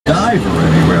diver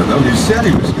anywhere, though. He said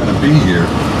he was going to be here.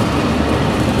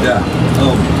 Yeah.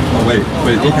 Oh, wait.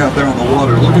 Look out there on the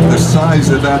water. Look at the size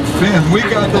of that fin. We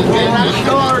got the wrong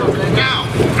shark.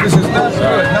 This is not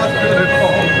good. Not good at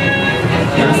all.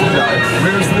 Where's the dive?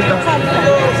 Where's the dive?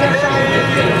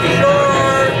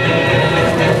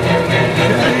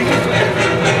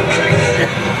 Okay.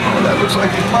 Oh, that looks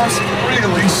like he must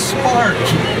really smart.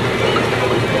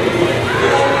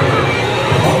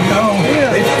 Oh no,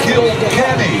 they've killed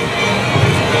Kenny.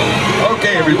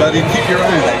 Okay, everybody, keep your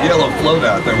eye on that yellow float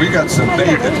out there. We got some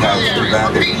bait attached to that.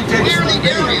 If he takes the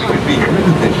bait, it could be rid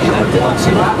of this shark once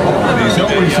and for all. He's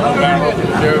always hungry.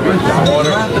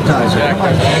 Appetizer. Come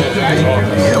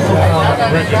on,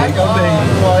 take the bait.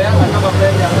 Take the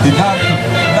bait.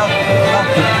 Not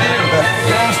the fear that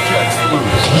gas jet's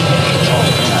loose.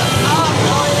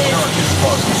 Shark is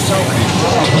causing so many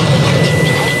problems.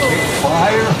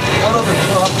 Fire? What other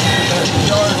problems could that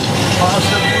shark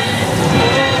possibly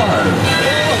cause?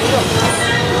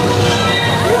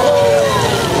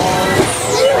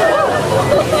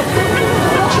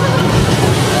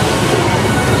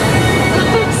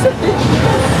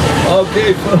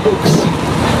 Okay, folks,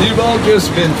 you've all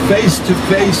just been face to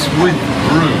face with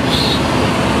Bruce.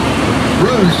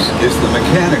 Bruce is the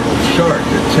mechanical shark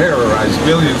that terrorized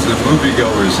millions of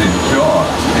moviegoers in Jaws.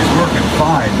 He's working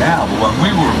fine now, but when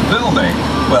we were filming,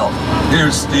 well,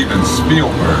 here's Steven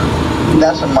Spielberg.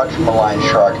 That's a much maligned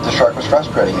shark. The shark was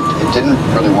frustrating. It didn't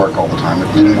really work all the time.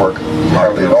 It didn't work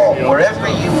hardly at all. Wherever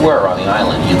you were on the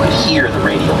island, you could hear the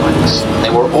radio waves. They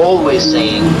were always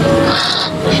saying,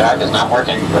 "The shark is not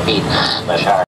working. Repeat, the shark."